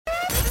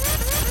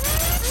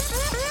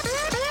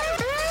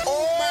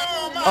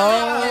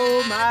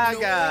Oh my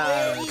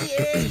God.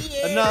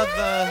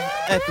 Another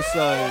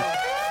episode.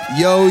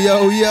 Yo,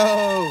 yo,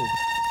 yo.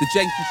 The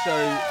Jenkii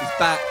Show is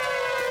back,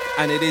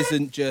 and it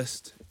isn't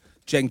just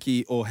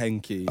Jenkii or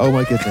Jenkii. Oh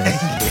my goodness.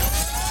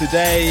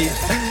 Today,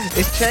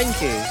 It's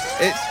Jenkii.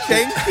 It's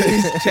Jenkii.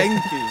 it's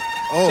Jenkii.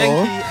 Oh.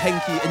 Jenkii,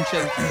 Jenkii, and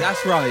Jenkii.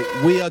 That's right.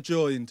 We are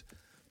joined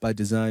by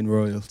Design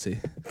Royalty.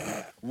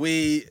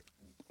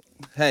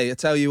 Hey, I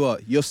tell you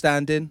what, you're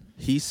standing,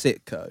 he's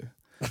Sitco.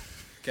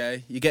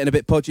 Okay? You're getting a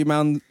bit podgy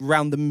round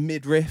the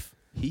midriff,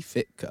 he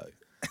Fitco.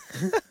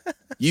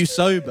 You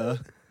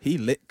sober, he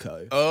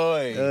Litco.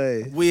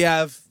 Oi. We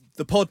have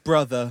the pod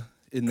brother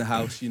in the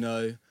house, you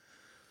know.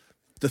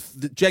 The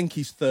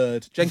Jenkii's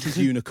third, Jenkii's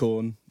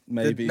unicorn,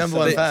 maybe. The number some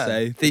one would fan.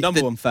 say. The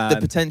number one fan. The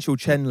potential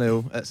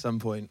Chenlil at some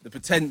point. The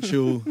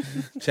potential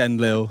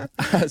Chenlil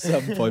at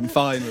some point,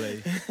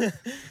 finally.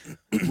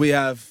 We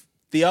have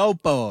the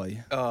old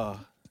boy. Oh.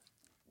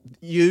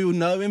 You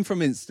know him from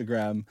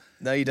Instagram.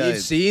 No, you don't. You've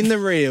seen the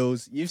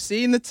reels. You've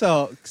seen the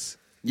talks.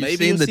 Maybe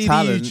seen you'll the see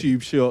talent. the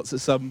YouTube shorts at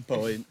some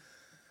point.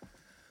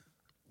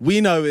 We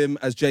know him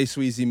as J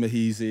Sweezy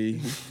Maheezy,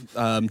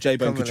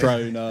 J-Bone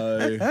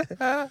Catrono,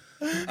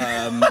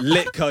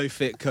 Litco,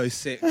 Fitco,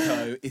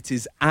 Sitco. It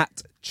is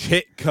at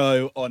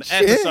Chitco on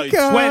episode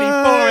 24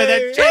 of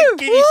the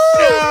Jenkii Show.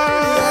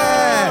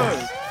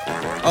 Yes.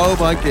 Oh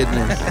my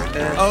goodness.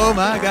 Oh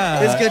my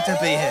God. It's good to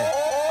be here.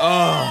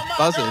 Oh,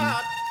 buzzing.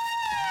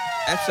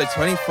 Episode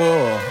 24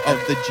 of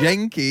the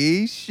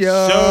Jenkii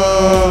Show.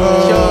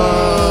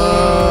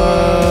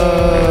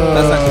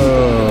 That's actually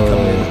going to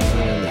come in.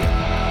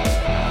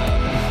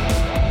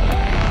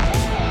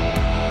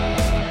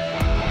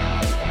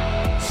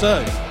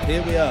 So,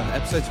 here we are,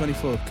 episode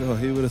 24. God,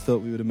 who would have thought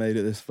we would have made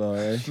it this far,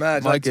 eh?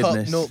 Mad, My like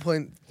goodness. top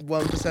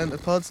 0.1%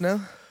 of pods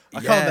now.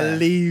 I Yeah. can't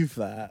believe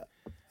that.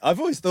 I've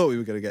always thought we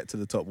were going to get to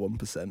the top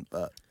 1%,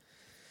 but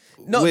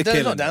No, we're that's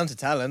killing not it. down to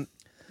talent.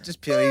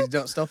 Just purely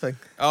not stopping.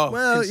 Oh,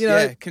 Well, you know-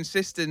 yeah,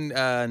 consistent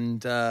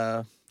and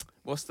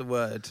what's the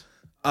word?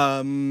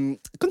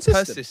 Consistent.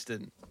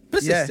 Persistent.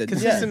 Yeah, Persistent.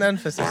 consistent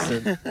and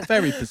persistent.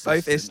 Very persistent.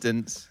 Both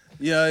distance.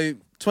 You know,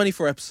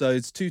 24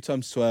 episodes, 2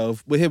 times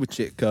 12. We're here with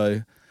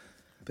Chitco.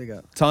 Big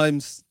up.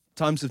 Times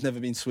have never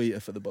been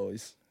sweeter for the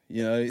boys.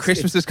 You know,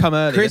 Christmas has come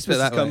early. Christmas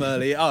has let's put it that come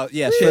way. early. Oh,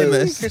 yeah.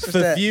 Christmas. Christmas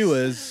For decks.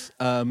 viewers,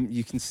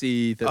 you can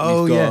see that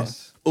Oh, we've got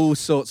yes. all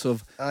sorts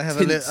of I have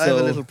a tinsel.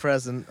 little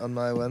present on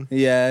my one.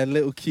 Yeah,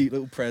 cute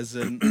little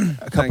present.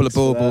 A couple of Thanks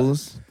for that.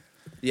 baubles.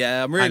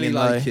 Yeah, I'm really Hanging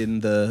low. liking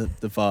the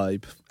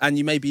vibe. And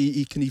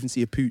you can even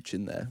see a pooch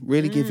in there.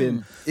 Really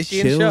giving Is she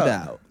in chilled shot?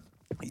 out.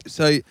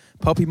 So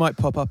Poppy might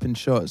pop up in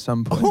shot at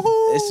some point.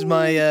 This is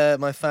my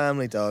my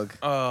family dog.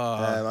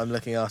 Oh. I'm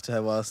looking after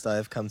her whilst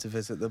I've come to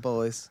visit the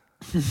boys.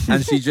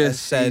 And she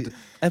just And she- said,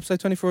 episode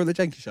 24 of the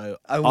Jenkii Show.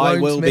 I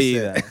won't will miss be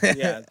it. there.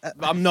 Yeah,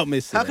 I'm not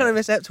missing How can I it.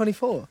 miss Ep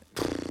 24?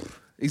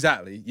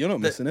 Exactly. You're not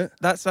missing it.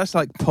 That's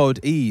like Pod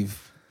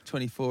Eve.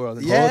 24 on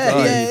the Yeah,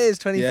 pod. yeah, it is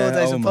 24 Yeah,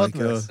 days oh of my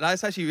Podmas.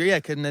 That's actually really,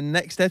 and the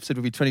next episode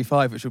will be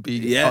 25, which will be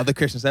the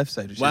Christmas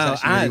episode, which Wow, is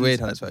actually really and weird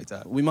how it's worked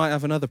out. We might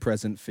have another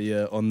present for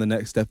you on the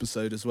next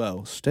episode as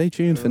well. Stay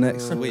tuned for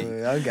next week.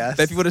 I'm gassed.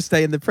 But if you want to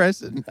stay in the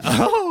present,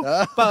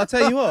 Oh, but I'll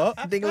tell you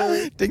what. Ding,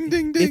 ding. ding,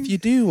 ding, ding. If you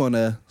do want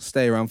to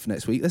stay around for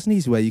next week, there's an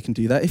easy way you can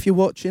do that. If you're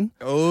watching,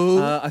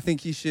 I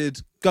think you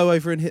should go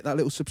over and hit that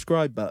little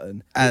subscribe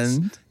button.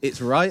 And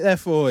It's right there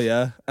for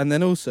you. And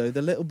then also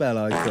the little bell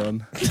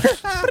icon.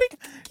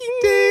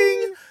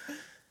 ding.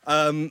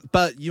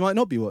 But you might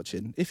not be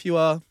watching. If you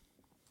are,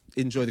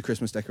 enjoy the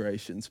Christmas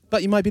decorations.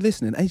 But you might be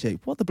listening. AJ,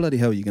 what the bloody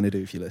hell are you going to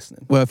do if you're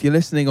listening? Well, if you're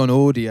listening on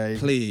audio,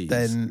 Please.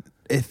 then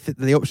if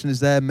the option is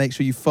there, make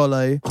sure you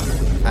follow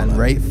and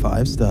rate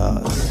 5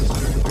 stars.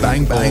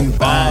 Bang, bang,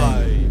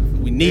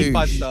 bang. We need Oosh.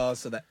 5 stars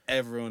so that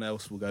everyone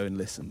else will go and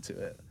listen to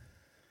it.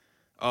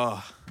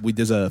 Oh, We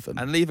deserve them.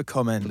 and leave a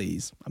comment.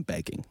 Please, I'm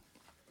begging.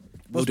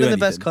 What's do been the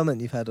best anything.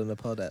 comment you've had on a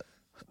pod app?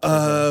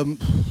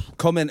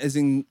 Comment as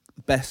in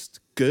best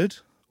good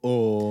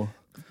or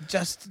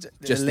Just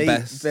the elite.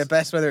 best. The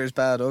best, whether it's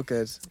bad or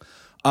good.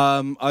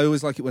 I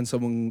always like it when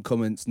someone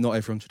comments, not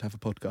everyone should have a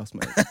podcast,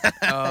 mate.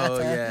 Oh,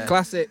 yeah.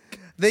 Classic.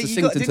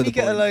 Succinct and to Didn't the you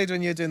get a point. load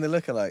when you were doing the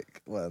lookalike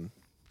one?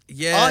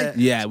 Yeah.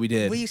 Yeah, we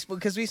did.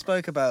 Because we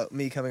spoke about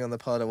me coming on the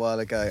pod a while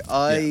ago.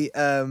 You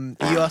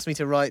asked me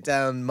to write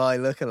down my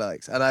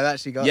lookalikes, and I've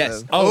actually got Yes.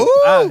 them.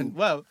 Oh,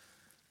 well.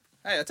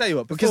 Hey, I'll tell you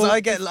what. Because before- I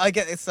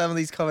get some of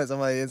these comments on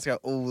my Instagram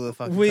all the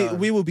fucking we time.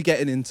 will be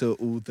getting into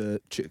all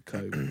the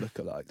Chitco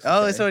lookalikes.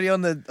 Oh, okay? it's already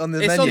on the It's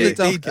menu. on the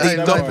doc- Oh, the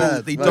my doppel-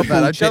 bad, the my bad.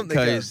 doppel I jumped the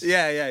Chitcos. gun.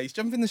 Yeah, he's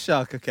jumping the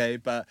shark, okay,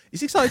 but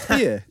he's excited to be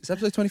here. It's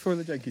episode 24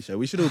 of the Jenkii Show.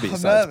 We should all be I'm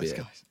excited to be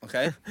nervous, here.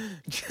 Okay?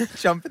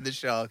 Jumping the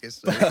shark is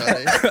so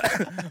funny.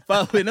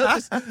 But we're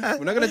not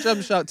going to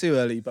jump shark too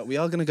early, but we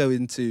are going to go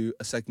into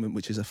a segment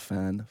which is a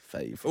fan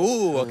favourite.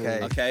 Ooh, okay.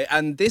 Okay,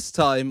 and this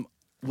time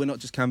we're not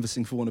just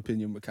canvassing for one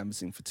opinion, we're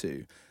canvassing for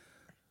 2.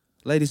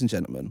 Ladies and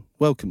gentlemen,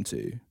 welcome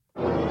to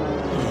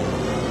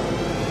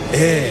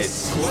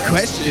It's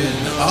question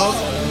of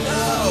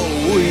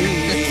the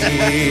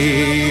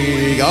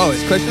week. Oh,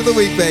 it's question of the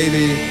week,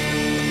 baby.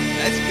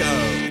 Let's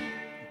go.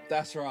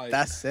 That's right.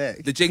 That's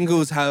sick. The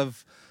jingles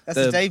have That's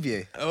the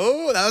debut.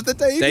 Oh, that was the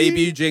debut.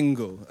 debut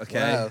jingle. Okay.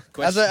 Wow.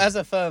 Question, As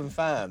a firm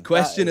fan.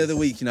 question that of the is-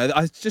 week. You know,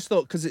 I just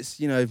thought because it's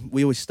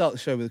we always start the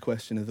show with a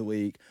question of the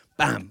week.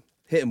 Bam.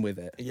 Hit him with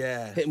it.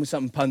 Yeah. Hit him with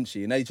something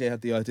punchy. And AJ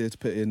had the idea to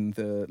put in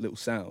the little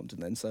sound,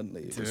 and then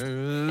suddenly it was.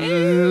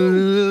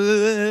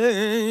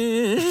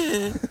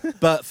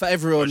 But for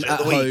everyone at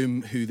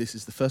home who this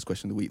is the first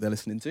question of the week they're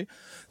listening to,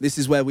 this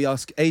is where we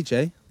ask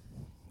AJ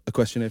a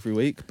question every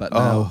week. But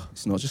now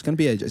it's not just going to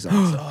be AJ's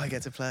answer. Oh, I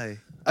get to play.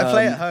 I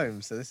play at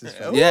home, so this is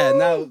fun. Yeah,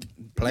 now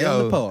play Yo.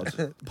 on the pod.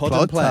 Pod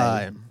Plot and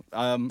play.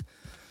 time.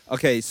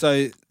 Okay,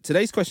 so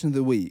today's question of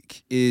the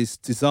week is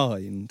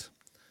designed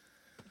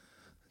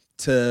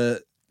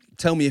to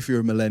tell me if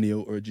you're a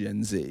millennial or a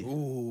Gen Z.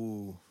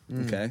 Ooh.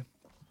 Okay.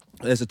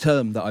 There's a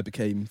term that I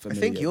became I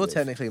familiar think you're with,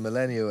 technically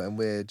millennial and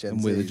we're Gen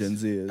and Z. we're the Gen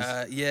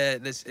Zers. Yeah,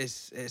 it's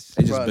He's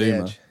Right just on the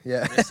boomer. edge.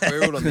 Yeah.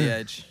 we're all on the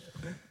edge.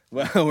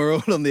 Well, we're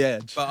all on the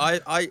edge.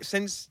 But I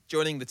since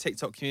joining the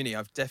TikTok community,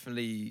 I've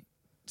definitely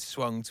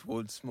swung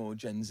towards more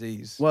Gen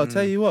Zs. Well, I'll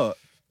tell you what,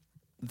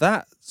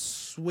 that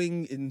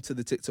swing into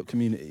the TikTok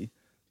community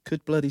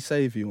could bloody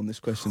save you on this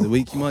question of the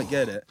week. You might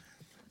get it.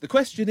 The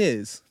question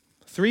is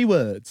 3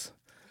 words.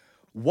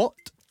 What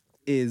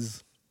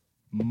is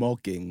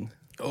mogging?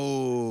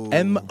 Oh.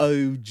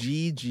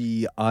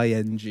 Mogging.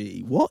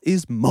 What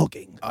is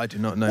mogging? I do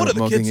not know What are the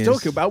mogging kids is.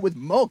 talking about with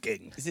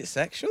mogging? Is it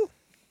sexual?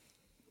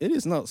 It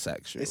is not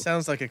sexual. It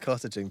sounds like a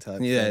cottaging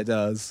type Yeah, thing. it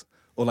does.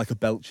 Or like a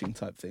belching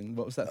type thing.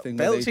 What was that thing?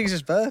 where they- Belching's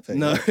just burping.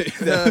 No,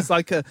 that was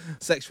like a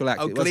sexual act.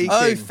 Oh, It wasn't- glee.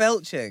 Oh,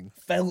 felching.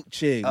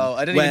 Felching. Oh,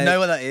 I don't where- even know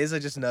what that is. I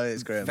just know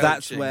it's grim.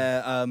 That's Felching.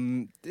 where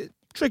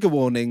trigger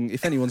warning.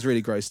 If anyone's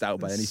really grossed out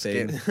by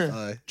anything, Skip.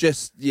 Aye.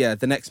 just the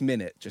next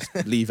minute, just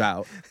leave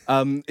out.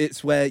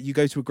 It's where you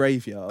go to a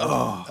graveyard.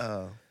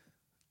 Oh.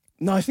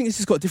 No, I think this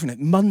has got a different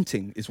name.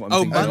 Munting is what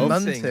I'm thinking of.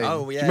 munting.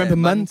 Oh, yeah. remember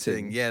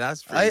munting? Yeah,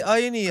 that's I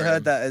only grim.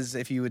 heard that as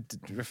if you would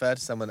refer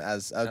to someone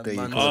as ugly, you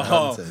munter. call them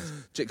Oh. hunters.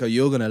 Chico,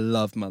 you're gonna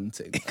love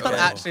munting. You can't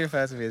actually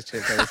refer to me as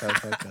Chico this whole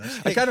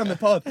podcast. I can on the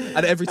pod,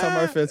 and every time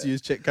I refer to you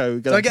as Chico, we're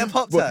Do gonna, I get a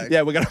pop tag?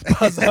 Yeah, we're gonna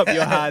buzz up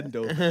your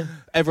handle.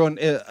 Everyone,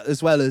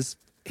 as well as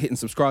hitting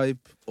subscribe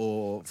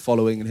or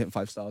following and hitting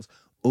 5 stars,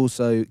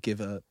 also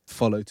give a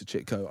follow to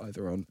Chitco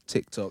either on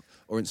TikTok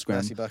or Nasty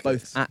Instagram, buckets.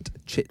 both at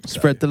Chitco.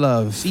 Spread the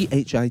love.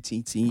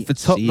 CHITT. For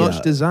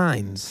top-notch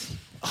designs.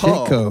 Oh.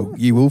 Chitco,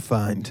 you will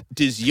find.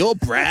 Does your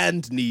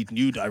brand need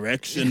new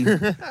direction?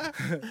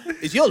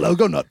 Is your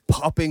logo not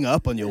popping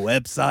up on your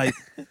website?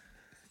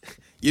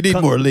 You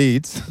need more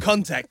leads.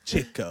 Contact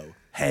Chitco.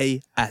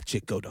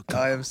 hey@chitco.com.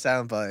 I am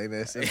soundbiting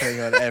this and putting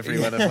on every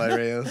one of my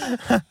reels.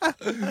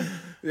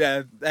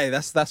 Yeah, hey,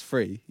 that's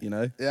free, you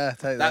know. Yeah,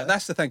 take that.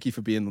 That's to thank you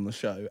for being on the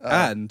show, Oh,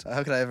 and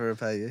how could I ever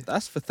repay you?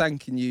 that's for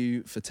thanking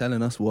you for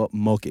telling us what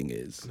mogging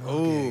is.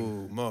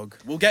 Oh, mog.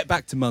 We'll get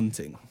back to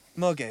munting.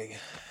 Mogging.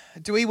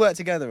 Do we work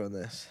together on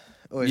this?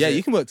 Or is Yeah, it-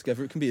 you can work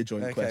together. It can be a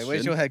joint Okay, question.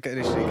 where's your head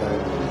initially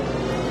going?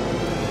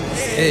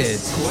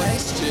 It's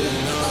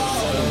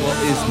What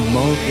is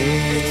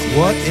mogging?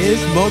 What is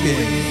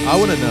mogging? I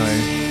want to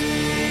know.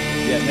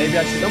 Yeah, maybe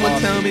I should Someone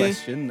ask tell the me.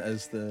 question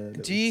as the.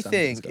 little Do you sentence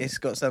think goes. it's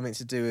got something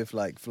to do with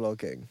like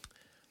vlogging?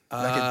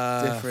 Like a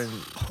Uh,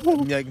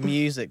 different, like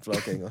music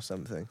vlogging or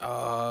something?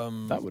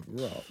 that would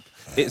rock?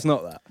 It's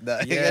not that. No,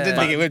 I Yeah. didn't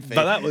think it would be.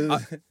 But that was. I,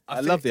 think-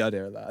 love the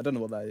idea of that. I don't know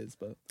what that is,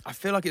 but I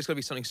feel like it's got to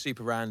be something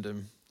super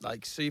random.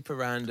 Like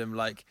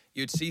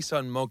you'd see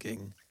someone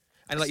mogging,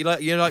 and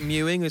like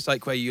mewing is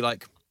like where you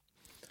like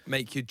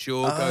make your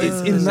jaw go. Oh. it's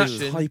into in that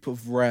position. type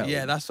of realm.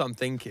 Yeah, that's what I'm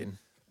thinking.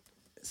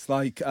 It's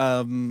like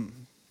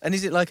And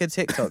is it like a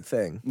TikTok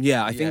thing?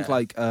 yeah, I think Yeah.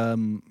 like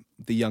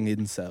the young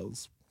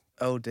incels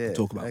Oh dear.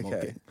 talk about okay.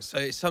 mogging. So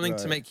it's something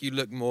to Right. make you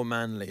look more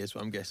manly, is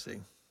what I'm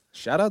guessing.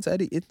 Shout out to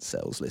any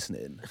incels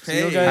listening. So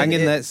you're Hey. going Hang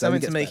in there, something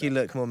so it to make gets you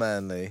look more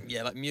manly.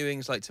 Yeah, like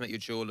mewing's like to make your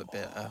jaw look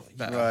better.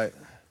 Right.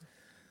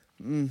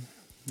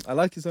 I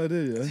like his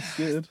idea. Yeah. It's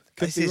good.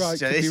 Could This be is right.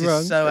 Could this be is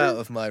wrong. so out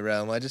of my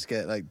realm. I just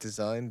get like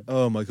design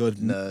Oh my god,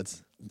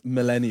 nerds,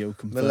 millennial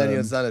confirmed.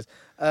 millennial designers.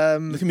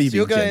 Look at me So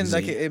you're being Gen going Z.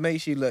 like it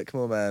makes you look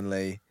more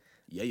manly.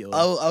 Yeah, you're.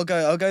 I'll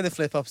go the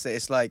flip opposite.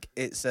 It's like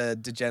it's a a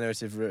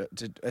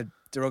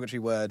derogatory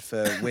word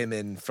for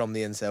women from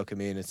the incel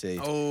community.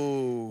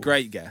 Oh,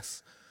 Great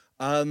guess.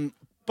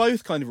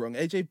 Both kind of wrong.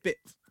 AJ bit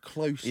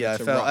closer. Yeah,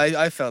 to right.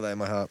 I felt that in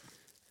my heart.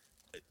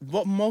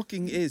 What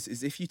mogging is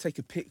if you take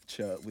a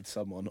picture with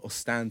someone or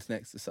stand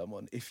next to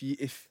someone,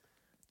 if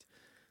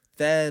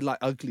their like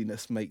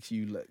ugliness makes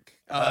you look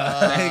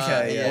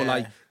Okay, yeah. or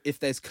like if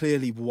there's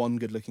clearly one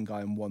good-looking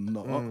guy and one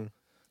not. Mm.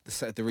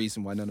 The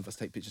reason why none of us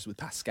take pictures with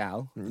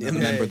Pascal, Yeah. a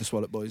member of the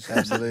Swallow Boys.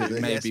 Absolutely.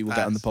 Maybe Yes, we'll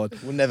get on the Paz. pod.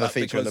 We'll never But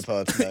feature on the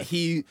pod. because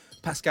no.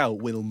 Pascal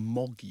will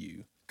mog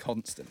you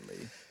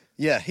constantly.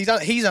 Yeah, he's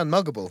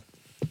unmuggable.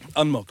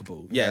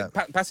 Unmoggable. Yeah,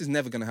 Yeah. Pass is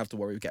never going to have to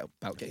worry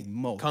about getting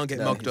mogged. Can't get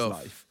in mogged his off.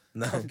 life.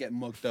 No. Can't get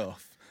mogged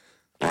off.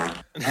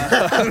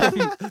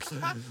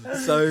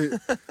 So,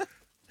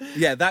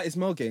 yeah, that is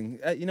mogging.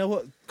 You know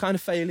what kind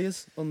of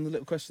failures on the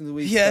little question of the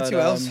week? Yeah, But, 2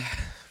 L's.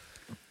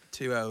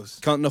 2 L's.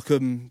 Can't knock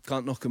them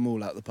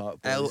all out the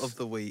park. Boys. L of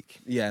the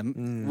week. Yeah,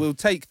 we'll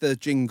take the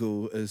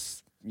jingle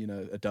as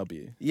a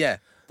W. Yeah,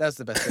 that's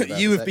the best thing about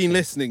You this have been section.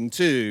 listening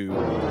to.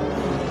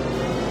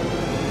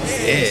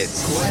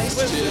 It's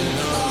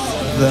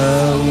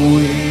The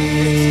week.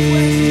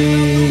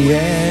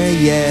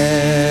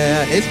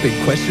 Yeah. It's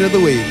been question of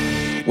the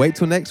week. Wait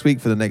till next week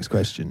for the next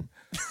question.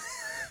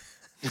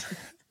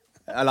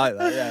 I like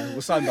that. Yeah,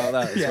 we'll sign about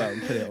that as well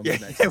and put it on the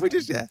next. Yeah, we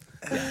just Yeah.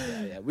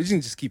 We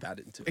just keep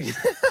adding to it.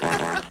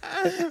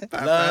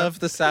 Love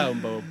the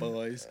soundboard,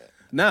 boys.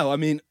 Now, I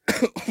mean,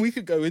 we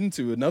could go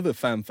into another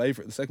fan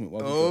favourite, the segment.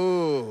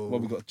 While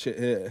we got chit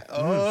here.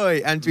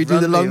 And do we do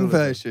the Run me long over.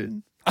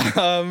 version?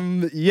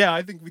 Yeah,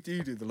 I think we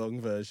do the long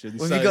version.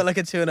 Well, so... have you got like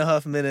a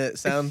 2.5 minute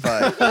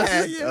soundbite?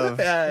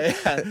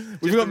 yeah.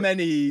 We've got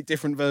many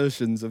different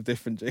versions of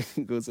different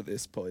jingles at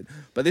this point,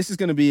 but this is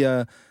going to be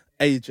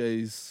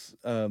AJ's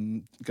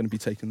going to be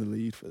taking the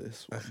lead for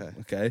this one.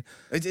 Okay.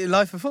 Is it a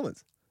live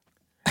performance?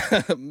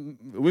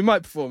 We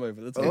might perform over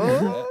the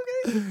top.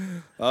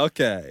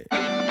 Okay.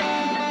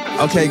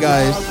 Okay,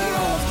 guys.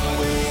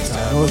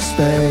 Or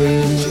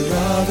stage.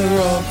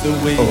 Of the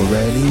week. Or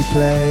any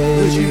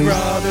place. Would you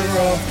rather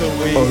of the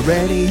week? Or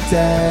any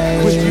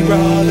day. Would you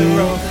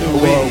rather of the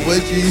week? What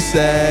would you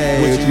say?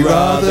 Would you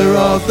rather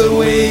of the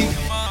week?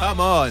 Come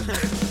on.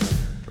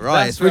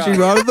 Right. That's Would you right.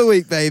 rather the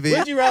week, baby?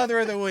 Would you rather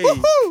of the week?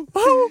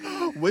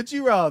 Would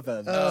you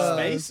rather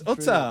space or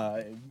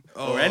time?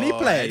 Or any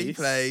place? Any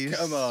place.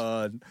 Come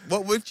on.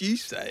 What would you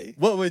say?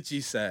 What would you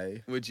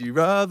say? Would you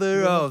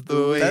rather of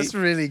the week? That's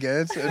really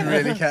good and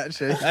really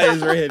catchy. That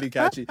is really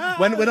catchy.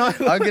 When I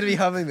I'm going to be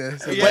humming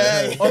this.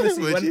 Yeah.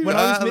 honestly, Would you when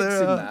I was rather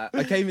mixing of- that,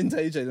 I came into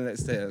AJ the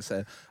next day and I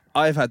said,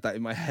 I've had that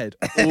in my head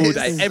all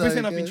day. It's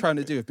Everything so I've been good. trying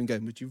to do, I've been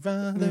going, would you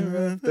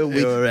rather of the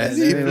week? Or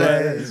any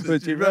place.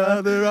 Would you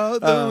rather of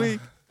the week?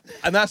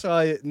 And that's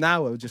why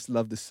now I just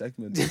love this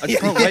segment. I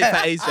just can't wait for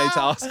AJ to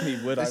ask me,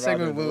 would I This rather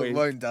segment of the week?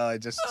 won't die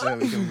just so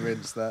we can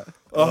rinse that.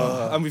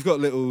 Oh, and we've got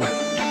little...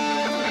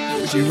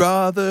 Would you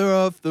rather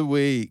of the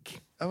week?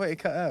 Oh, wait, it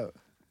cut out.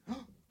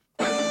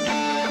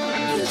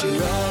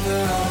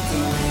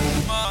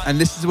 And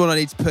this is what I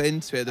need to put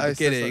into it at the Oh, so that's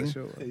beginning. not a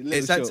short one. little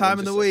It's that short time one,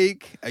 of the just-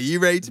 week. Are you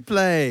ready to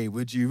play?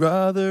 Would you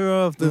rather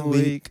of the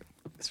week?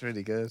 It's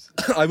really good.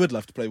 I would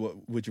love to play what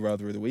Would You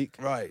Rather of the Week.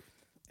 Right.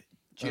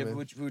 Do you I ever mean-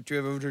 would you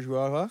ever would you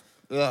rather?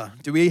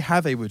 Do we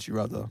have a would you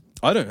rather?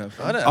 I don't have.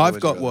 I don't know. I've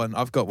Would got you one.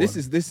 I've got one. This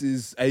is AJ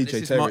This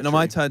is territory.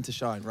 my turn to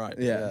shine, right?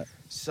 Yeah.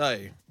 So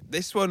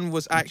this one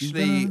was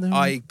actually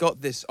I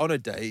got this on a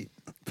date,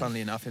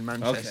 funnily enough, in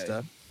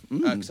Manchester.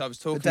 Because I was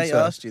The talking date to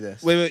asked you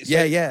this. Wait.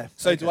 So, yeah.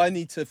 So do I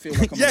need to feel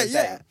like I'm Yeah, on a date?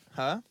 yeah.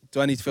 Huh?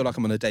 Do I need to feel like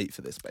I'm on a date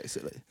for this,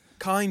 basically?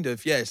 Kind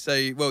of, yeah.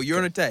 So, well, you're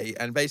on a date,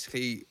 and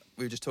basically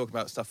we were just talking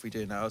about stuff we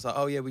do now. I was like,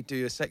 oh yeah, we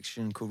do a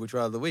section called Would You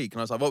Rather of the Week,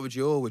 and I was like, what would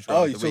your Would You Rather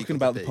Oh, of you're the Week talking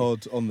about the be?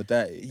 pod on the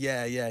day.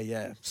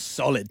 Yeah.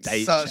 Solid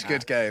date. Such chat.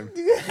 good game.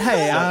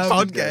 Hey,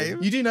 Pod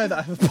game. You do know that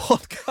I have a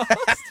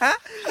podcast.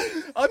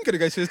 I'm going to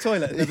go to the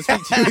toilet and never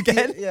speak to you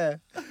again. Yeah.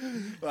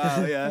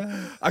 Wow,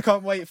 yeah. I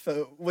can't wait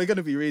for. We're going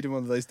to be reading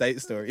one of those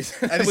date stories.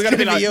 And it's we're gonna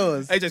be be like,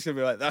 yours. AJ's going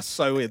to be like, that's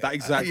so weird. That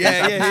exactly.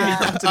 Yeah.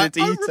 Down to the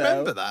detail. I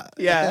remember that.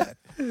 Yeah.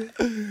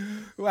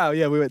 Wow,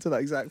 yeah, we went to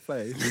that exact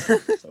place.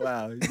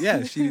 Wow.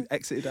 Yeah, she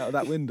exited out of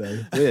that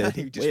window. Weird.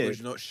 He just Weird.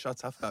 would not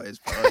shut up about his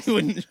He pod.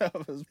 wouldn't shut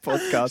up his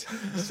podcast.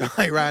 So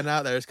I ran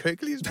out there as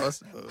quickly as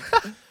possible.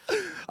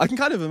 I can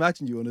kind of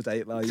imagine you on a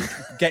date, like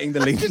getting the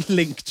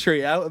link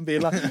tree out and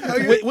being like,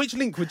 which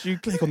link would you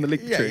click on the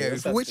link tree? Yeah. Or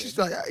something? Which is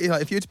like,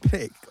 if you had to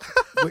pick,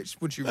 which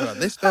would you rather,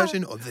 this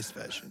version or this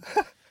version?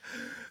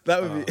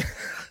 That would be.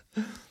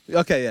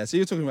 Okay, yeah. So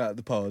you're talking about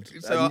the pod,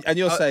 and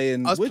you're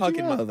saying, I was would you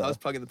plugging rather? I was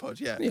plugging the pod,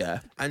 yeah. Yeah.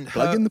 And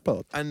Plug in the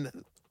pod. And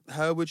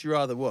her Would You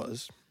Rather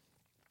was,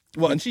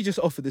 What? And she just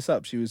offered this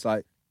up. She was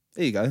like,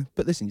 "There you go.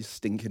 Put this in your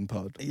stinking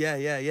pod." yeah.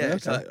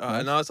 It's okay, like, all right.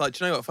 And I was like,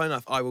 do you know what? Funny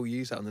enough, I will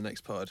use that on the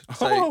next pod.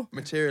 So Oh.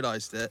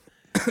 materialised it.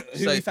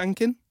 Who are you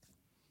thanking?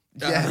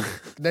 Yeah.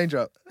 Name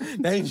drop.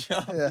 Name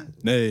drop. Yeah.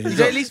 No. You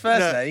do at least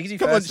first name. You can do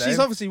Come on, first she's name.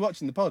 obviously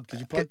watching the pod because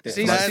you plugged it.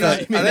 She's- for like she's- 30 I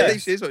don't minutes.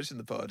 think she is watching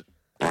the pod.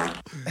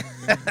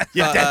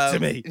 You're But, dead to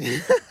me,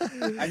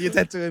 and you're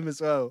dead to him as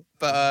well.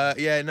 But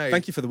yeah, no.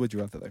 Thank you for the would you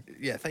rather though.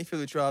 Yeah, thank you for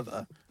the Would You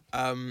Rather.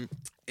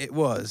 It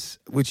was,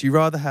 would you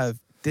rather have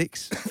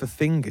dicks for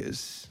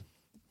fingers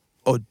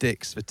or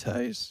dicks for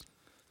toes?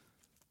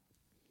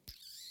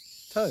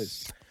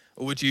 Toes.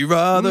 Or would you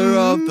rather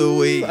of the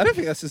week? I don't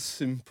think that's as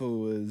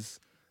simple as.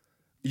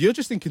 You're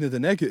just thinking of the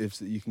negatives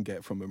that you can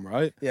get from them,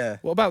 right? Yeah.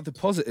 What about the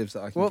positives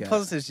that I can What get?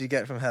 positives do you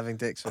get from having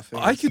dicks for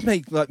fingers? I could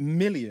make like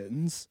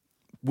millions.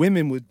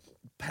 Women would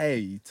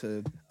pay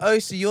to. Oh,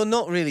 so you're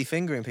not really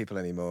fingering people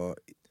anymore.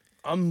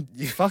 I'm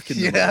fucking.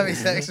 You're them all. having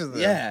sex with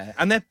them. Yeah,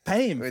 and they're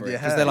paying With for it your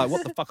because they're like, hands.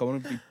 "What the fuck? I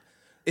want to be."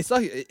 It's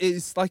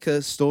like a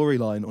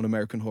storyline on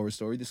American Horror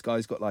Story. This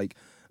guy's got like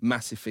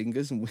massive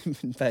fingers, and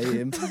women pay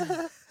him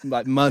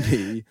like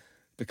money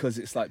because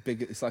it's like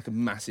big. It's like a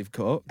massive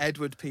cock.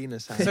 Edward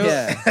Penis Hand.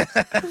 Yeah,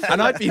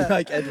 and I'd be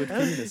like Edward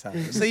Penis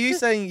Hand. So you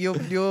saying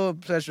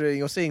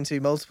you're seeing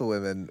multiple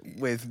women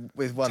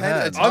with one 10 at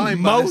a hand?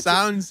 time by the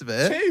sounds of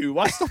it. Two?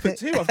 Why stop at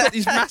two? I've got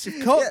these massive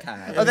cock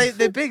hands. Are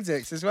they're big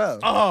dicks as well?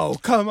 Oh,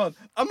 come on.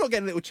 I'm not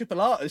getting little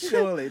chipolatas,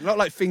 surely. Not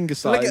like finger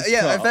size.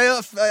 If they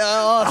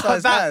are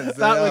size hands,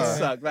 that would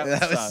suck.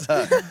 That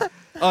would suck.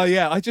 Oh,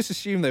 yeah. I just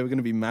assumed they were going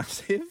to be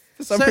massive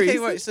for some reason. Okay,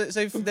 right,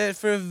 so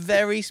for a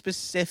very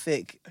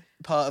specific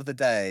part of the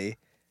day,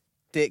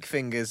 dick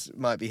fingers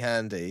might be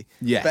handy.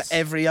 Yes. But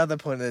every other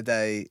point of the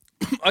day...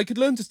 I could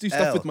learn to do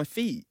stuff L. with my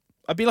feet.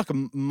 I'd be like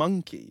a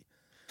monkey.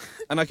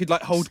 And I could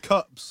like hold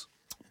cups.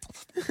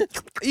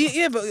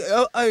 Yeah, but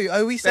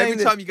are we saying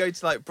Every that... time you go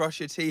to like brush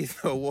your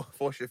teeth or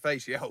wash your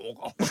face, you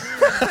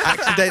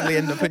accidentally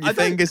end up putting your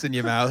fingers in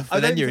your mouth,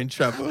 and then you're in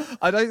trouble.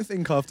 I don't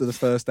think after the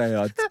first day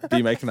I'd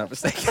be making that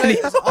mistake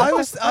anymore. I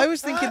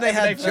was thinking they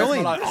had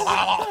joints. Like,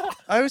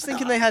 I was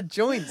thinking they had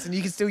joints and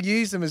you could still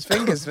use them as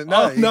fingers, but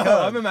no, you no, can't.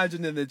 I'm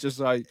imagining they're just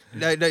like...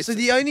 No. So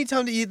the only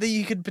time that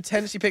you could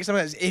potentially pick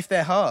something is if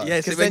they're hard.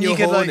 Yeah, so 'cause when then you you're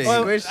could like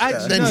horny. squish stuff.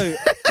 Actually, no.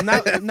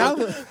 Now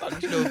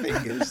Functional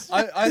fingers.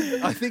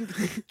 I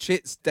think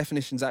Chit's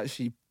definition's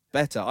actually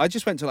better. I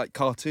just went to like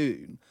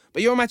cartoon,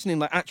 but you're imagining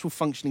like actual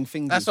functioning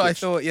fingers. That's what I which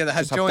thought. Yeah, that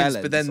had just have joints,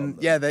 bell but ends then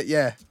on them.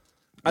 yeah.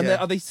 And yeah.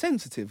 are they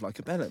sensitive like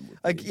a bellend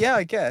would be? Yeah,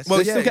 I guess. Well,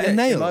 they still get a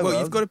nail. in my Well,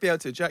 world. you've got to be able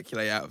to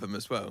ejaculate out of them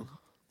as well.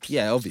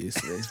 Yeah,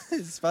 obviously.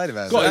 It's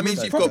Spider-Man. God, So that I mean,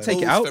 means you've probably got take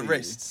balls it out for of you.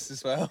 wrists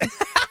as well.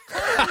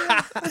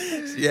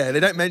 Yeah, they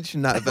don't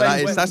mention that,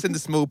 but that's in the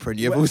small print.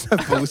 You have also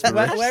balls for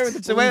wrists. Where are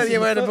the So where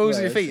are the balls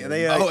in your feet? Are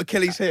they Oh,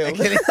 Achilles heel.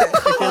 Achilles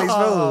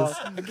balls?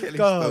 Achilles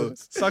God.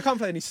 balls. So I can't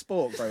play any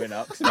sport growing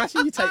up. 'Cause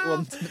imagine you take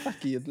one to the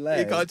back of your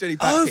leg. You can't do any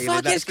back Oh healing,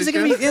 fuck yes, that's because for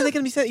they're gonna be sure. they're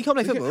gonna be. You can't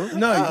play football.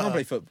 No, you can't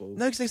play football.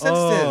 No, because they're sensitive.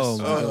 Oh,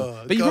 my Oh,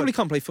 God. But you God. probably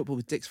can't play football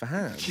with dicks for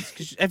hands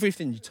because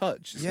everything you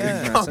touch. Is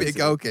Yeah. You can't be a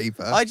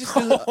goalkeeper. I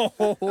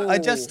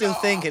just still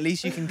think at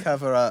least you can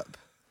cover up.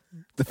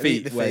 The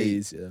feet, the way feet.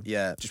 easier.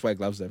 Yeah. Just wear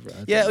gloves over it.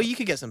 Yeah, or you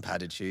could get some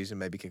padded shoes and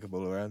maybe kick a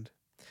ball around.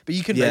 But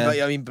you could, Yeah.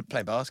 I mean,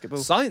 play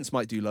basketball. Science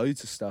might do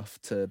loads of stuff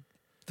to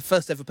the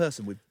first ever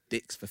person with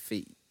dicks for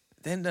feet.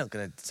 They're not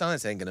gonna.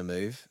 Science ain't gonna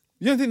move.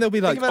 You don't think they'll be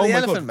like, Think about oh the my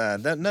Elephant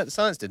God. Man. No,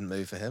 science didn't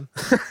move for him.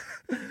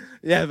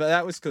 Yeah, but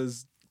that was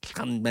because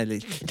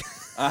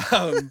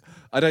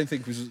I don't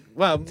think was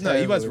well. No,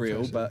 he was Terrible real,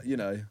 impression. but you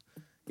know,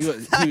 he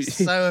was. That's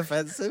so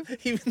offensive.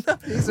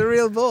 He's a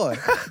real boy.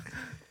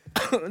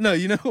 No,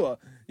 you know what?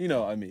 You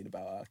know what I mean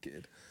about our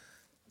kid.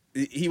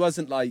 He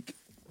wasn't like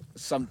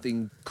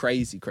something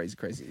crazy.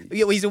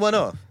 Yeah, well, he's a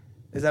one-off.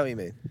 Is that what you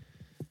mean?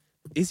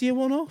 Is he a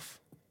one-off?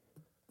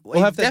 Well,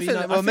 Or have there been,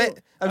 definitely. I feel-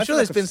 I I'm feel sure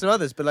like there's been some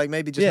others, but like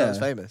maybe just Yeah. not as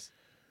famous.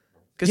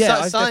 Because Yeah, I've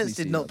definitely science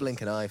did seen not others.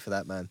 blink an eye for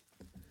that man.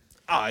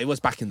 Ah, it was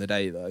back in the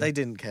day though. They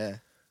didn't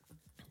care.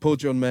 Poor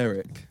John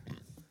Merrick,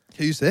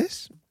 Who's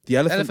this? the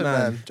Elephant,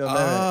 Elephant Man, John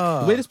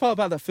Merrick. The weirdest part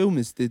about that film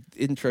is the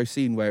intro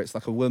scene where it's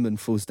like a woman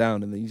falls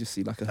down and then you just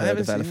see like a I herd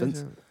haven't of seen elephants.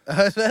 it. A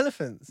herd of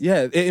elephants.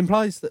 Yeah, it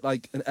implies that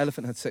like an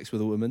elephant had sex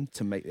with a woman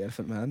to make the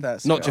Elephant Man,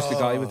 That's not right. just a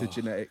guy with a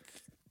genetic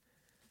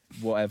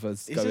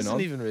whatever's He going doesn't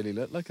on. even really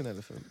look like an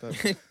elephant.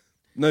 But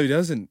No, he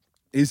doesn't.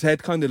 His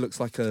head kind of looks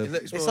like a. It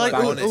looks it's more like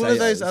bag all of of those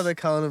potatoes. other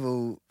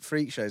carnival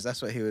freak shows.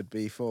 That's what he would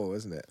be for,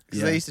 wasn't it? Because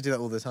Yeah. they used to do that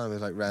all the time.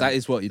 With like That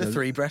is what he the does.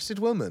 three-breasted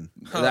woman.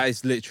 That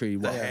is literally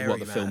The what hairy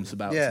the man. film's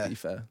about. Yeah. To be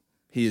fair,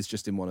 he is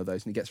just in one of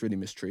those, and he gets really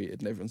mistreated,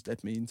 and everyone's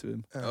dead mean to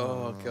him.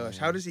 Oh gosh,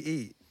 how does he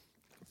eat?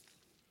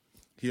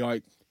 He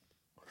like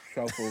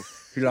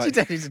shuffles. He You like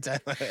don't need to tell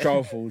me.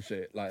 shuffles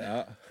it like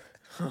that.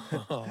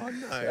 Oh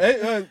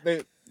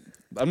no.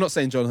 I'm not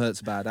saying John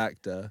Hurt's a bad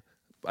actor.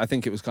 I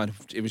think it was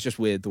just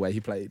weird the way he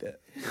played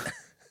it.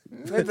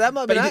 That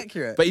might be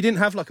accurate. But he didn't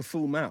have like a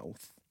full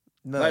mouth.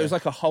 no, Like, it was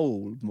like a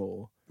hole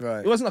more.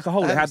 right. It wasn't like a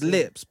hole. It had Absolutely.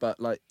 lips, but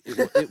like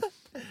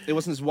it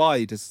wasn't as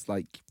wide as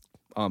like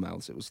our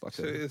mouths. It was like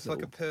So a it's like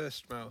a little-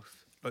 pursed mouth.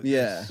 Like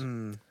yeah, this.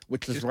 Mm.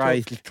 which is Just why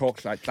he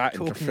talks like that in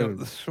the Talking up film.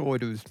 the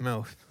side of his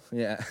mouth.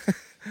 Yeah,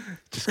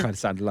 just kind of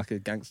sounded like a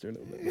gangster a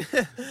little bit.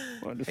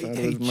 Right the side of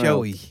his mouth.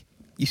 Joey,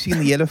 you seen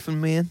the Elephant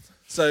Man?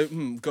 So,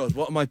 God,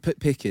 what am I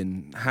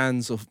picking?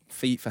 Hands or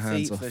feet for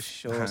hands? Feet or for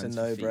sure hands is a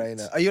for feet?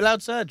 no-brainer. Are you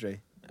allowed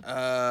surgery?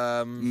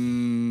 Nah.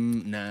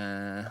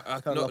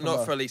 Can't knock 'em not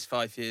off. for at least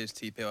 5 years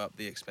to build up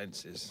the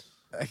expenses.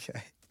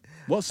 Okay.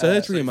 What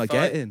surgery so am I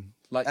fine. getting?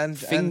 Like And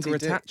finger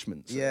anti-dick.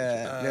 attachments?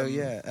 Yeah. No. Um,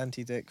 Yeah.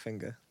 Anti-dick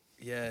finger.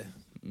 Yeah.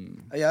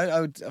 Yeah.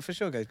 I would for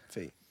sure go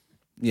feet.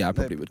 Yeah, I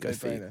probably would go no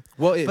feet. brainer.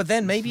 What if? But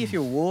then maybe if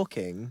you're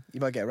walking, you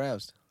might get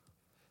aroused.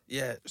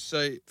 Yeah.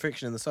 So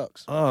Friction in the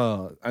socks.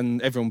 Oh,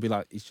 and everyone will be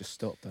like, he's just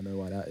stopped. I know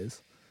why that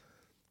is.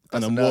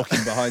 And That's I'm enough.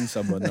 walking behind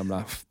someone and I'm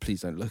like,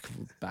 please don't look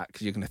back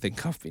because you're going to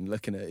think I've been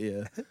looking at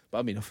you. But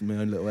I've been off on my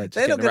own little edge.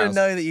 They're not going to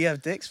know that you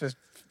have dicks for.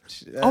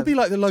 I'll be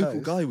like the local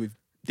toes. guy with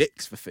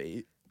dicks for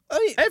feet. Oh,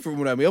 yeah. Everyone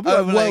will know me. I'll be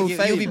Oh, like well, world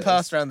you'll be famous.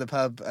 passed around the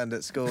pub and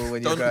at school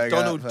when you're growing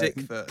Donald up.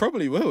 Dickfoot.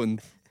 Probably will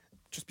and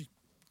just be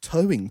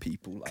towing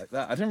people like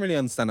that. I don't really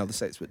understand how the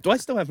sex works. Do I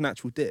still have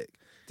natural dick?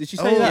 Did you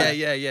say that?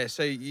 Yeah.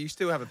 So you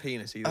still have a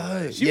penis either Oh,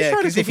 way. She was yeah,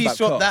 trying to because if talk you about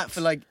swap that cocks.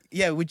 for like,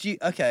 would you?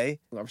 Okay,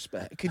 I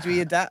respect. could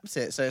we adapt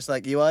it so it's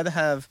like you either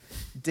have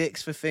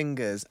dicks for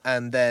fingers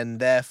and then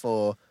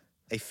therefore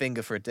a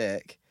finger for a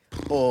dick,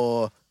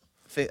 or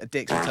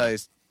dicks for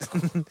toes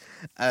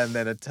and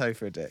then a toe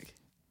for a dick.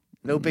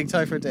 A little big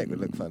toe for a dick would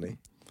look funny.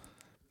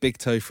 Big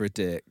toe for a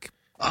dick.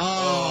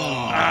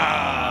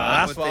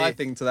 That That's would what be- I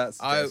think to that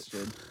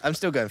suggestion. I'm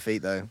still going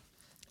feet though.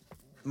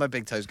 My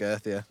big toe's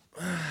girthier.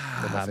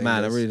 than my Man, I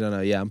fingers. really don't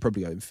know. Yeah, I'm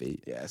probably going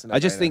feet. Yeah, it's a I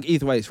just no-brainer. think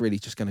either way, it's really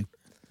just going to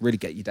really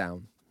get you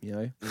down, you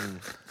know?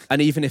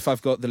 And even if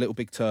I've got the little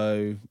big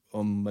toe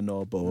on my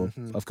knob or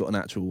I've got an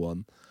actual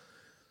one,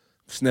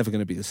 it's never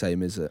going to be the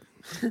same, is it?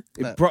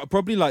 No.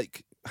 Probably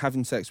like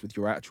having sex with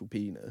your actual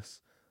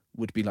penis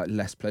would be like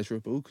less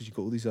pleasurable because you've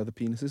got all these other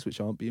penises which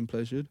aren't being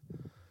pleasured.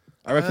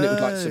 I reckon it would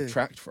like Oh.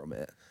 subtract from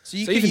it. So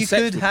you So could, even you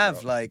sex could would have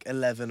drop. like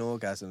 11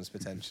 orgasms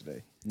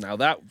potentially. Now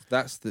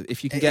that's the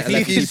if you can get If you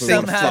 11 could people in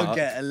somehow fuck,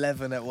 get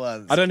 11 at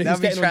once. I don't know who's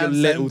that'd be getting on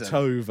your little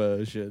transcendent. toe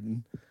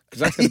version because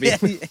that's going to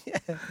be. yeah.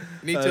 You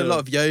need to do a lot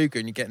of yoga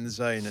and you get in the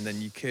zone, and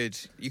then you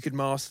could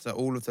master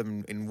all of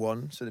them in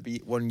one, so there'd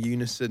be one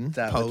unison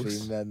That would pulse.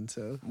 be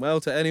mental.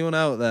 Well, to anyone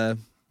out there,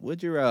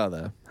 would you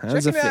rather? Do you,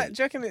 Hands or reckon feet?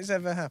 do you reckon it's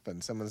ever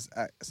happened? Someone's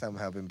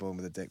somehow been born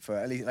with a dick for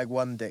at least like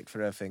one dick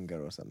for a finger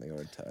or something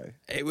or a toe.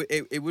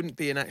 It wouldn't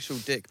be an actual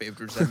dick, but it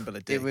would resemble a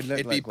dick. would look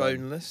It'd like be one.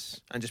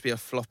 boneless and just be a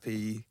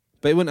floppy,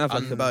 But it wouldn't have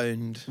like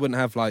unboned. wouldn't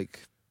have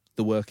like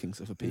the workings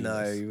of a penis.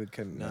 No, you would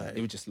couldn't. No. No.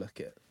 It would just look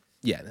it.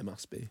 Yeah, there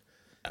must be.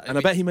 And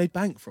I bet he made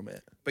bank from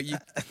it. But you,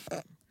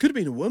 Could have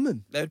been a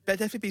woman. there'd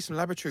definitely be some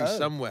laboratories Oh.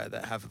 somewhere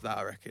that have that.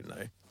 I reckon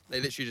though. They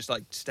literally just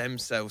like stem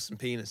cells and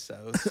penis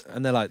cells.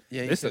 And they're like,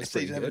 Yeah, you this could looks So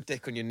you pretty have a good.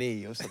 dick on your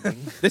knee or something.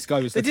 This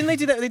guy was. Didn't they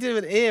do that? They did it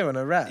with ear on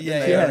a rat. didn't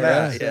they? yeah, On a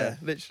mouse, yeah,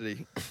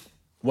 literally.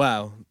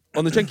 Wow.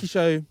 On the Jenkii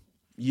show,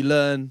 you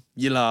learn,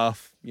 you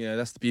laugh. You know,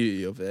 that's the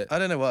beauty of it. I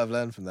don't know what I've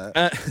learned from that.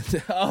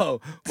 Oh,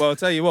 well, I'll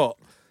tell you what.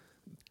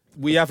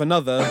 We have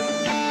another.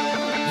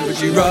 Would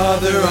you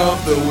rather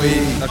of the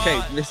week? Okay,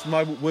 this is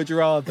my would you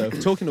rather.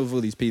 Talking of all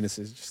these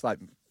penises, just like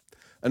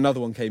another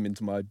one came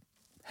into my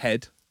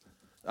head,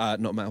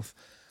 not mouth,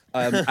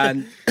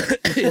 and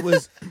it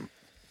was.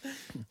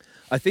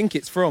 I think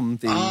it's from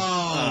the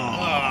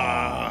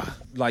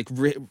like.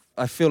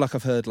 I feel like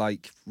I've heard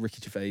like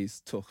Ricky Gervais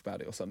talk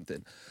about it or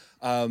something,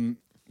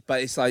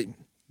 but it's like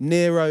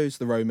Nero's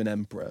the Roman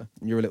emperor,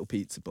 and you're a little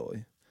pizza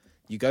boy.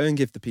 You go and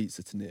give the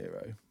pizza to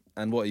Nero,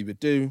 and what he would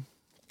do,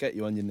 get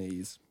you on your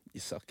knees,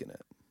 you're sucking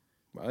it,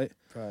 right?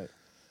 Right.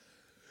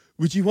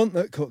 Would you want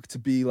that cock to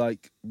be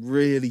like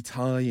really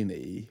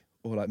tiny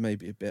or like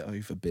maybe a bit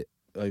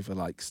over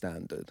like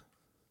standard?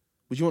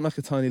 Would you want like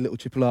a tiny little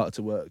chipolata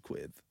to work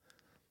with?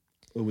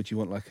 Or would you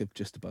want like a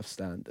just above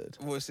standard?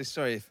 What's this?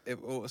 Sorry,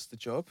 what's the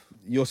job?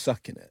 You're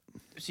sucking it.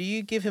 So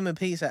you give him a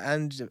pizza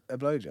and a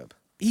blowjob.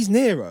 He's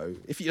Nero.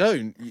 If you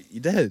don't,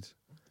 you're dead.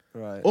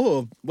 Right.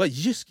 Or well,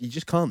 you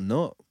just can't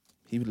not.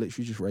 He would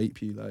literally just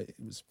rape you like it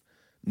was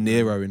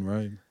Nero in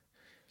Rome.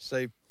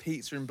 So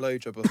pizza and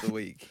blowjob of the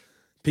week.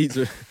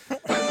 Pizza.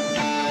 Pizza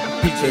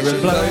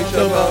and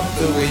blowjob of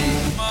the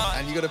week.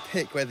 And you got to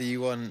pick whether you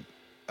want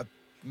a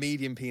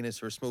medium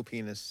penis or a small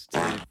penis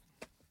to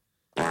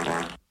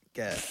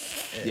get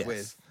it Yes.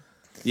 with.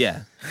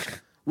 Yeah.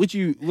 Would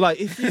you like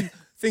if you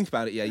think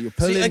about it? Yeah, you're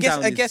pulling See, I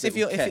down. guess this if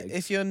you're little keg.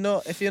 if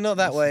you're not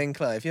that way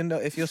inclined,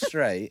 if you're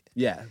straight,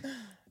 Yeah.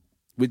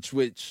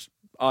 Which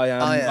I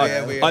am. I am.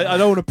 Yeah, we I are.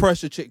 don't want to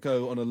pressure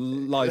Chico on a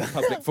live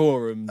public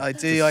forum. I to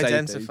do say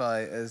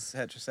identify as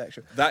heterosexual.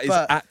 things. That is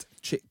but- at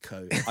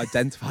Chico.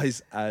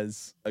 Identifies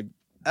as a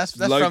That's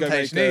logo front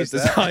page maker, news.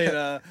 that.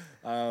 designer,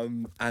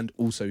 and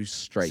also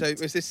straight. So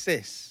is this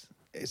cis?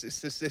 Is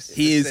this?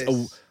 he is.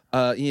 cis?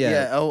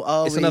 Yeah.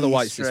 Are It's we another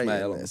white cis straight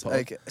male in on this? the pod.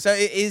 Okay. So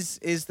it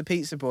is the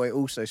pizza boy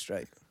also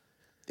straight?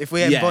 If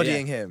we're Yeah,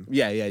 embodying him.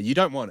 Yeah. You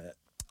don't want it.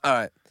 All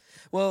right.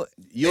 Well,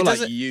 You're it like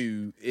doesn't-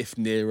 you if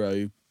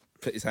Nero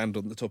put his hand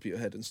on the top of your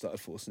head and started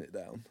forcing it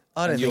down.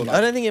 I don't And you're think. like-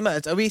 I don't think it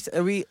matters. Are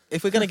we?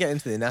 If we're going to get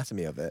into the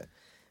anatomy of it,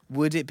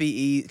 would it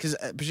be because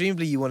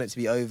presumably you want it to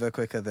be over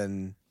quicker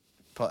than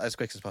as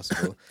quick as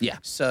possible. Yeah.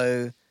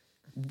 So,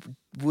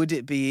 would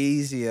it be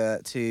easier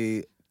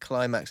to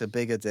climax a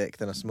bigger dick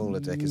than a smaller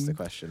dick? Is the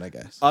question, I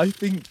guess. I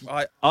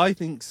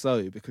think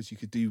so because you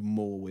could do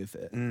more with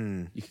it.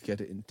 Mm. You could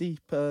get it in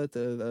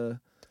deeper.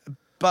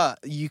 But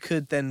you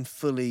could then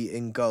fully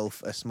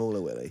engulf a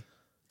smaller willy.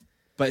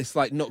 But it's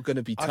like not going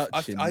to be I-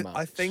 touching I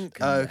much. think-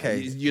 Oh, okay.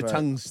 Your right.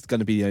 tongue's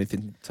going to be the only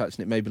thing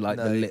touching it. Maybe like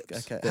No, the lips.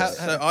 okay. but- How-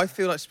 So I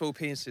feel like small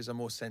penises are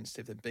more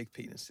sensitive than big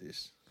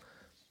penises.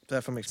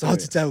 That from It's hard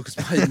to experience.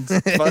 tell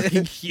because mine's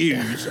fucking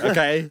huge.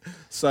 Okay,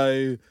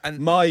 so And-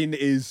 mine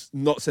is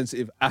not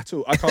sensitive at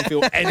all. I can't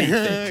feel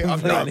anything.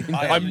 I'm numb. completely.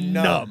 I am I'm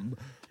numb.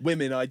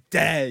 Women, I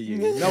dare you.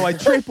 No, I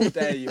triple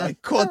dare you. I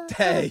quad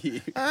dare you.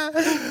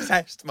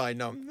 Test my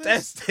numb.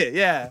 Test it,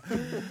 yeah.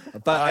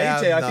 But I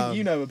am AJ, I numb. think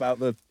you know about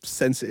the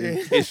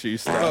sensitive issue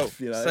Well,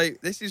 stuff. You know? so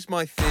this is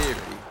my theory.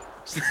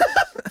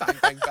 Bang,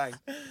 bang,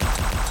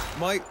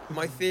 bang.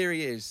 My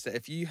theory is that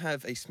if you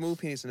have a small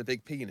penis and a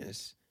big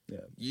penis, Yeah.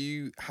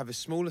 you have a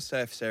smaller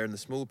surface area and the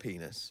small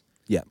penis.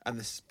 Yeah.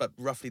 And but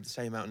roughly the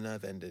same amount of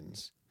nerve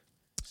endings.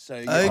 So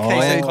you Okay,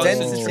 have so a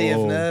density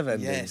of nerve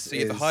endings. Yes, so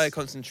you have a is- higher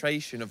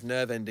concentration of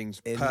nerve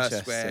endings per square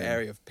Interesting.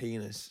 area of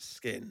penis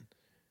skin.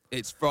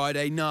 It's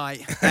Friday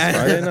night.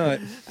 Friday night.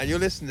 And you're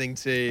listening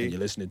to You're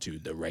listening to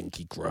the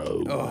Jenkii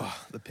Crow.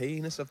 the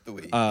penis of the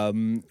week.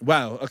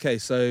 Wow. Okay,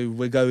 so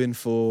we're going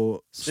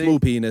for small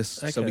penis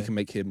so we Okay. can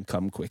make him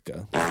come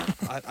quicker.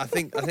 I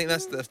think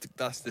that's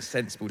the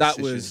sensible That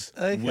decision. was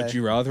Okay. Would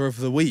You Rather of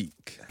the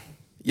week.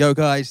 Yo,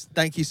 guys,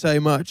 thank you so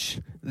much.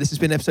 This has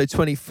been episode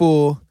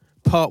 24,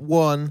 part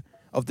 1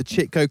 of the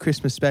Chitco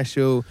Christmas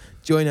special.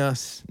 Join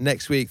us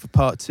next week for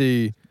part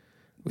 2.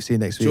 We'll see you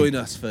next week. Join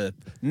us for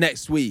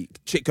next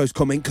week, Chitco's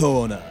Comment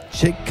Corner.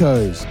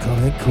 Chitco's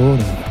Comment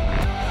Corner.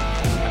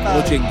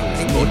 More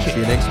jingles. More See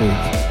you next week.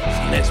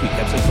 See you next week,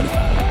 episode 25.